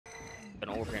Been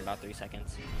over in about 3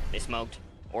 seconds. They smoked.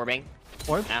 Orbing.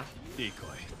 Orb? Now. Decoy.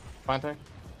 Planting.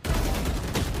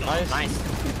 Nice.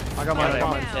 I got my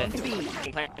bomb.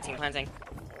 Team planting.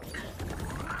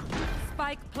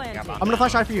 Spike planted. I'm gonna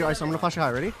flash high for you, Ice. I'm gonna flash high.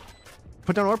 Ready?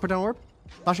 Put down orb.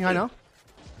 Flashing high now.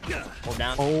 Orb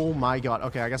down. Oh my god.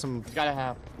 Okay, I guess I'm Gotta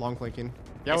have. long flanking.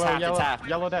 Yellow, half, yellow, it's half.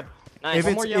 yellow dead. Nice.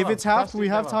 If it's half, Trust we me,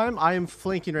 have yellow. time. I am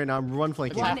flanking right now. I'm run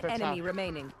flanking. It's One half, it's enemy half.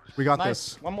 remaining. We got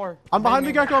Nice. this. One more. I'm behind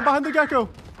the gecko. I'm behind the gecko.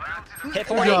 Hit Good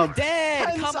 40. job. Dead.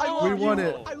 Tenz, Come I on. love We won you.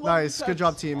 it. I love Nice. you, Good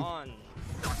job, Tenz. team. Come on.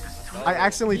 I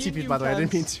accidentally Me and TP'd you, by the way. I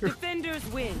didn't mean Tenz. to. Defenders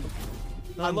win.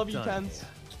 I love you, Tenz.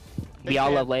 We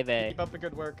all love Leve. Keep up the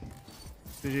good work.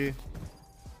 GG.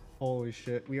 Holy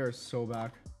shit. We are so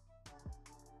back.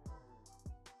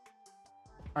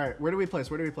 All right. Where do we place?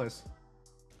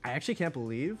 I actually can't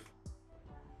believe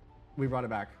we brought it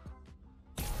back.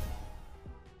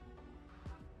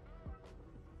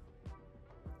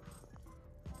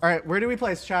 All right. Where do we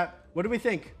place, chat? What do we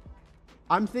think?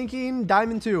 I'm thinking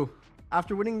Diamond 2.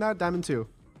 After winning that, Diamond 2.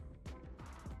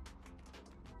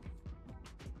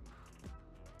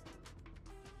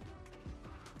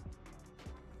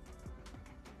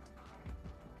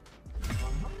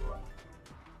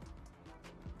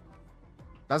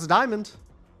 That's a Diamond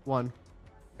 1.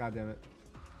 God damn it.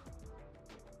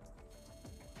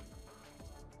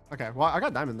 Okay, well, I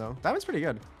got Diamond though. Diamond's pretty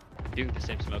good. Doing the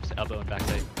same smokes, elbow and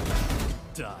backside.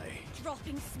 Die.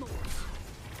 Dropping smoke.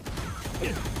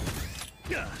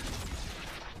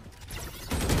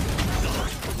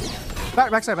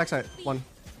 Backside. 1.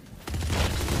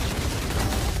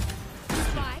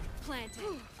 Spike planted.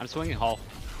 I'm swinging hall.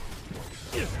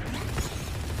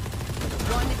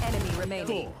 One enemy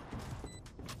remaining.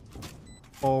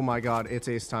 Oh my god, it's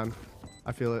ace time.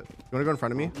 I feel it. You wanna go in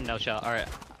front of me? No shot. All right,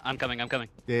 I'm coming.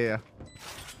 Yeah.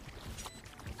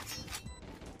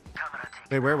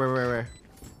 Wait, where?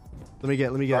 Let me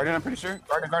get. Garden, I'm pretty sure.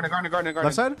 Garden.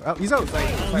 Left side? Oh, he's out.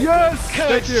 Yes! Good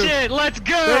Thank you. shit. Let's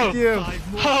go. Thank you.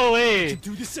 5 more. Holy.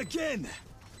 Do this again.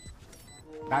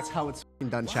 That's how it's f***ing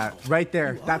done, chat. Right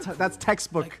there. That's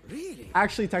textbook. Really?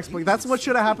 Actually textbook. That's what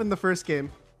should have happened the first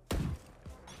game.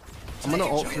 I'm gonna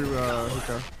ult through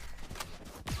hookah.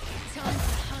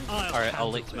 All right, I'll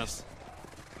late smoke.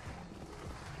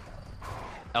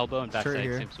 Elbow and backside,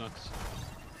 here. same smokes.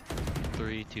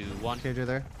 3, 2, 1. KJ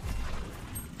there.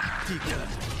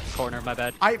 Corner, my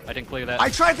bad. I didn't clear that. I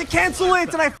tried to cancel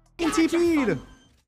it and I f***ing TP'd.